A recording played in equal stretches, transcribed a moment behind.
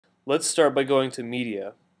Let's start by going to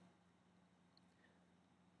Media.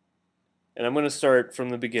 And I'm going to start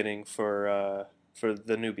from the beginning for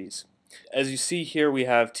the newbies. As you see here, we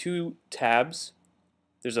have two tabs.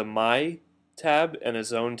 There's a My tab and a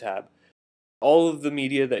Zone tab. All of the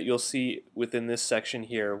media that you'll see within this section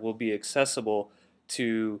here will be accessible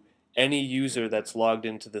to any user that's logged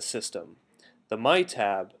into the system. The My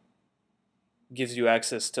tab gives you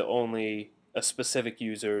access to only a specific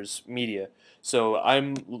user's media. So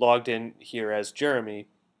I'm logged in here as Jeremy,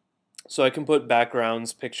 so I can put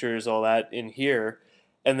backgrounds, pictures, all that in here,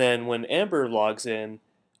 and then when Amber logs in,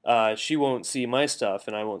 she won't see my stuff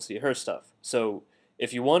and I won't see her stuff. So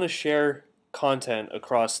if you want to share content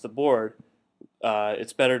across the board,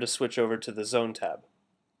 it's better to switch over to the Zone tab.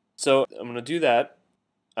 So I'm going to do that.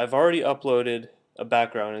 I've already uploaded a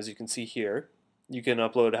background, as you can see here. You can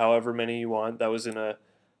upload however many you want. That was in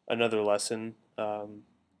another lesson,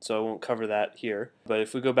 so I won't cover that here. But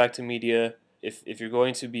if we go back to media, if you're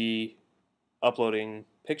going to be uploading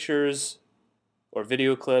pictures or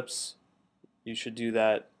video clips, you should do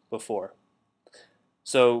that before.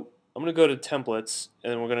 So I'm going to go to templates,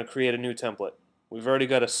 and we're going to create a new template. We've already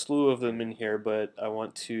got a slew of them in here, but I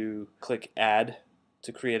want to click Add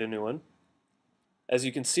to create a new one. As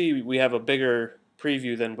you can see, we have a bigger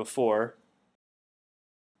preview than before.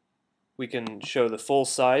 We can show the full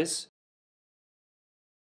size,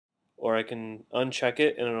 or I can uncheck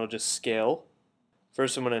it and it'll just scale.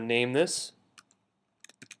 First, I'm going to name this.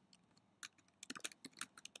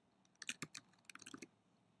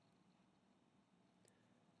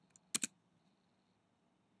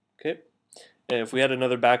 Okay. And if we had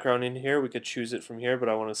another background in here, we could choose it from here, but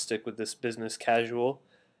I want to stick with this business casual.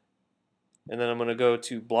 And then I'm going to go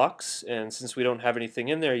to blocks, and since we don't have anything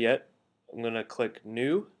in there yet, I'm going to click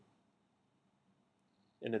New,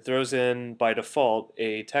 and it throws in by default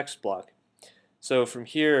a text block. So from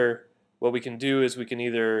here, what we can do is we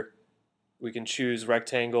can choose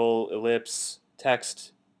rectangle, ellipse,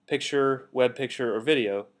 text, picture, web picture, or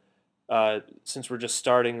video. Since we're just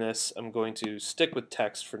starting this, I'm going to stick with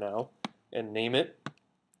text for now and name it.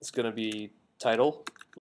 It's going to be title.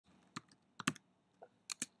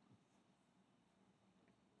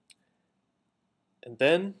 And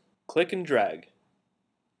then click and drag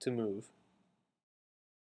to move.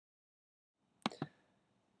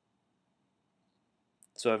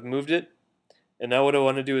 So I've moved it, and now what I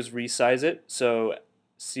want to do is resize it. So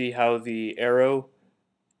see how the arrow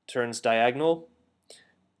turns diagonal?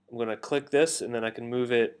 I'm going to click this, and then I can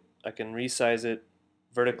move it, I can resize it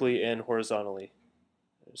vertically and horizontally.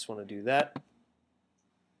 I just want to do that,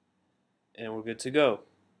 and we're good to go.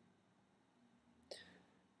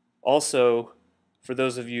 Also, for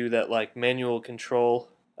those of you that like manual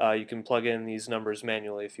control, you can plug in these numbers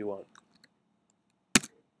manually if you want.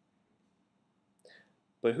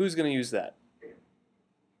 But who's going to use that?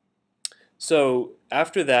 So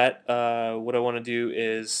after that, what I want to do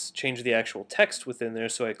is change the actual text within there.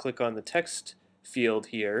 So I click on the text field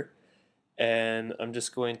here, and I'm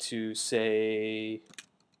just going to say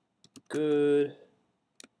good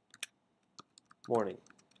morning.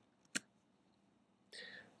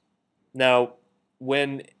 Now,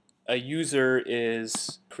 when a user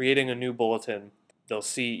is creating a new bulletin, they'll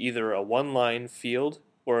see either a one-line field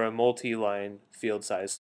or a multi-line field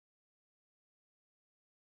size.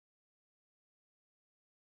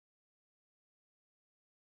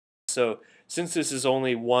 So since this is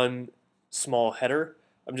only one small header,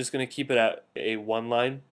 I'm just going to keep it at a one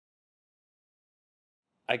line.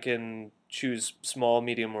 I can choose small,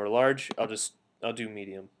 medium, or large. I'll do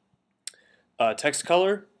medium. Text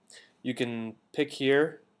color, you can pick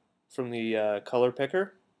here from the color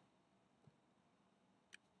picker.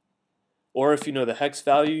 Or if you know the hex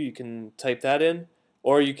value, you can type that in.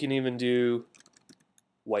 Or you can even do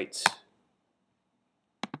white.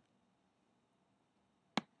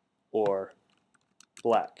 Or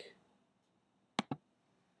black.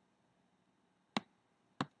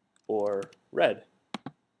 Or red.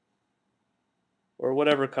 Or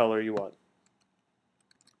whatever color you want.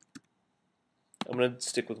 I'm going to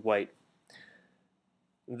stick with white.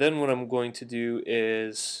 Then what I'm going to do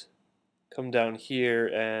is come down here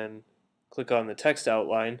and click on the text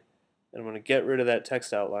outline, and I'm going to get rid of that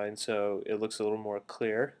text outline so it looks a little more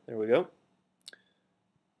clear. There we go.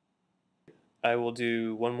 I will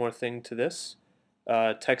do one more thing to this.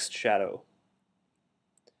 Text shadow.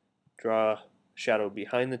 Draw shadow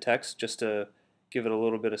behind the text just to give it a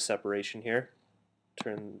little bit of separation here.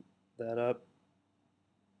 Turn that up.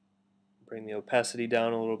 Bring the opacity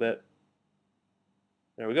down a little bit.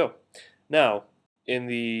 There we go. Now, in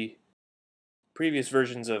the previous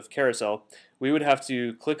versions of Carousel, we would have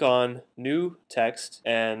to click on New Text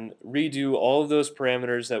and redo all of those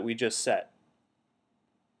parameters that we just set.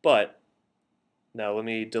 But now let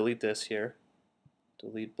me delete this here.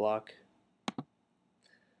 Delete block.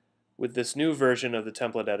 With this new version of the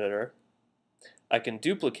template editor, I can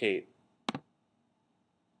duplicate.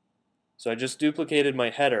 So I just duplicated my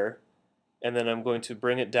header, and then I'm going to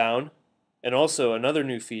bring it down. And also another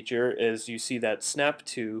new feature is you see that snap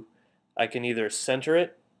to. I can either center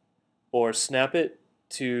it or snap it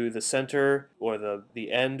to the center or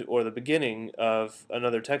the end or the beginning of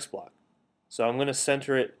another text block. So I'm going to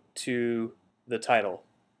center it to the title.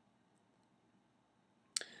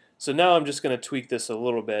 So now I'm just going to tweak this a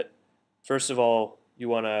little bit. First of all, you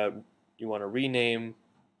want to rename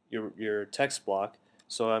your text block.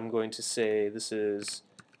 So I'm going to say this is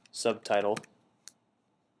subtitle.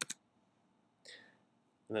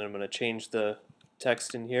 And then I'm going to change the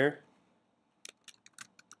text in here.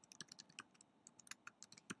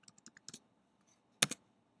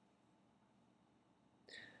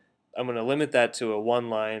 I'm going to limit that to a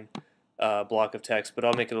one-line block of text, but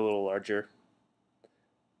I'll make it a little larger.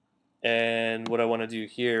 And what I want to do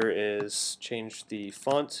here is change the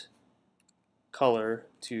font color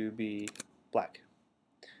to be black.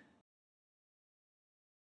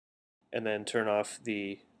 And then turn off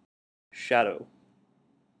the shadow.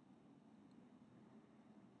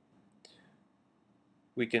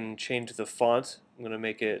 We can change the font. I'm going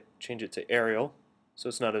to change it to Arial, so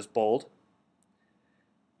it's not as bold.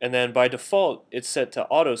 And then by default, it's set to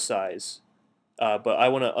auto size, but I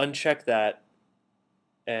want to uncheck that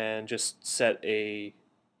and just set a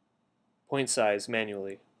point size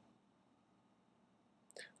manually.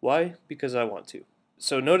 Why? Because I want to.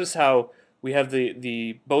 So notice how we have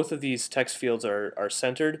both of these text fields are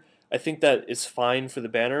centered. I think that is fine for the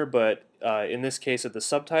banner, but in this case at the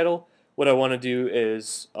subtitle, what I want to do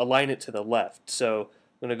is align it to the left. So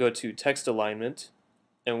I'm going to go to text alignment,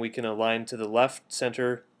 and we can align to the left,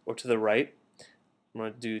 center, or to the right. I'm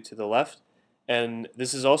going to do to the left. And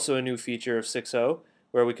this is also a new feature of 6.0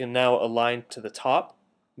 where we can now align to the top,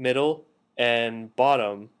 middle, and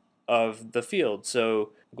bottom of the field. So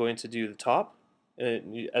I'm going to do the top,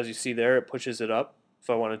 and as you see there, it pushes it up. If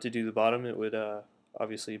I wanted to do the bottom, it would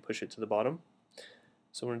obviously push it to the bottom.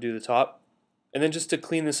 So I'm going to do the top. And then just to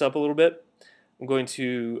clean this up a little bit, I'm going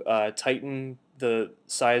to tighten the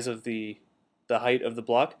size of the height of the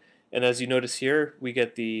block. And as you notice here, we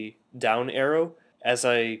get the down arrow. As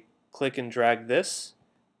I click and drag this,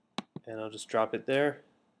 and I'll just drop it there,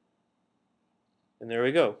 and there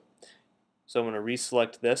we go. So I'm going to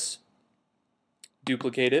reselect this,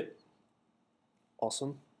 duplicate it,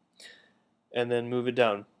 awesome, and then move it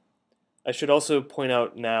down. I should also point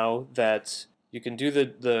out now that you can do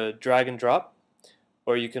the drag and drop,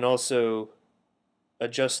 or you can also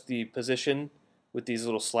adjust the position with these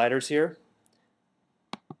little sliders here.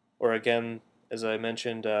 Or again, as I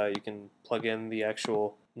mentioned, you can plug in the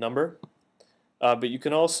actual number. But you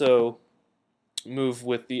can also move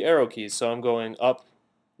with the arrow keys. So I'm going up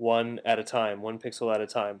one at a time, one pixel at a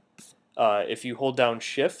time. If you hold down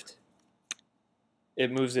Shift,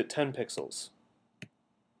 it moves it 10 pixels.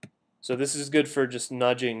 So this is good for just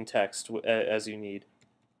nudging text as you need.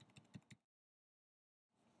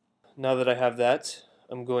 Now that I have that,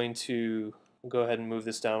 I'm going to go ahead and move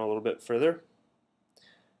this down a little bit further.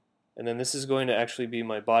 And then this is going to actually be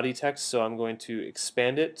my body text, so I'm going to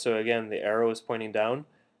expand it. So again, the arrow is pointing down.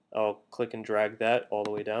 I'll click and drag that all the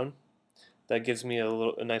way down. That gives me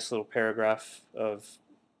a nice little paragraph of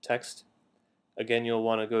text. Again, you'll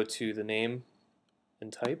want to go to the name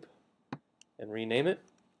and type and rename it.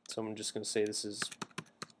 So I'm just going to say this is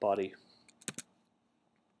body.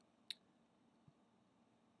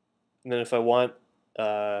 And then if I want,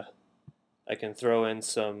 I can throw in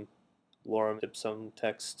some lorem ipsum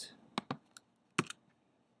text.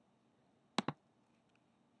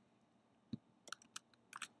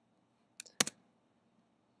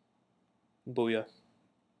 Booyah.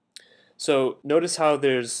 So notice how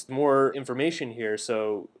there's more information here.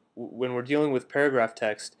 So when we're dealing with paragraph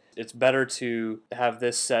text, it's better to have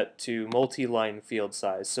this set to multi-line field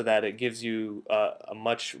size so that it gives you a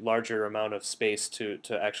much larger amount of space to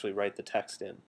actually write the text in.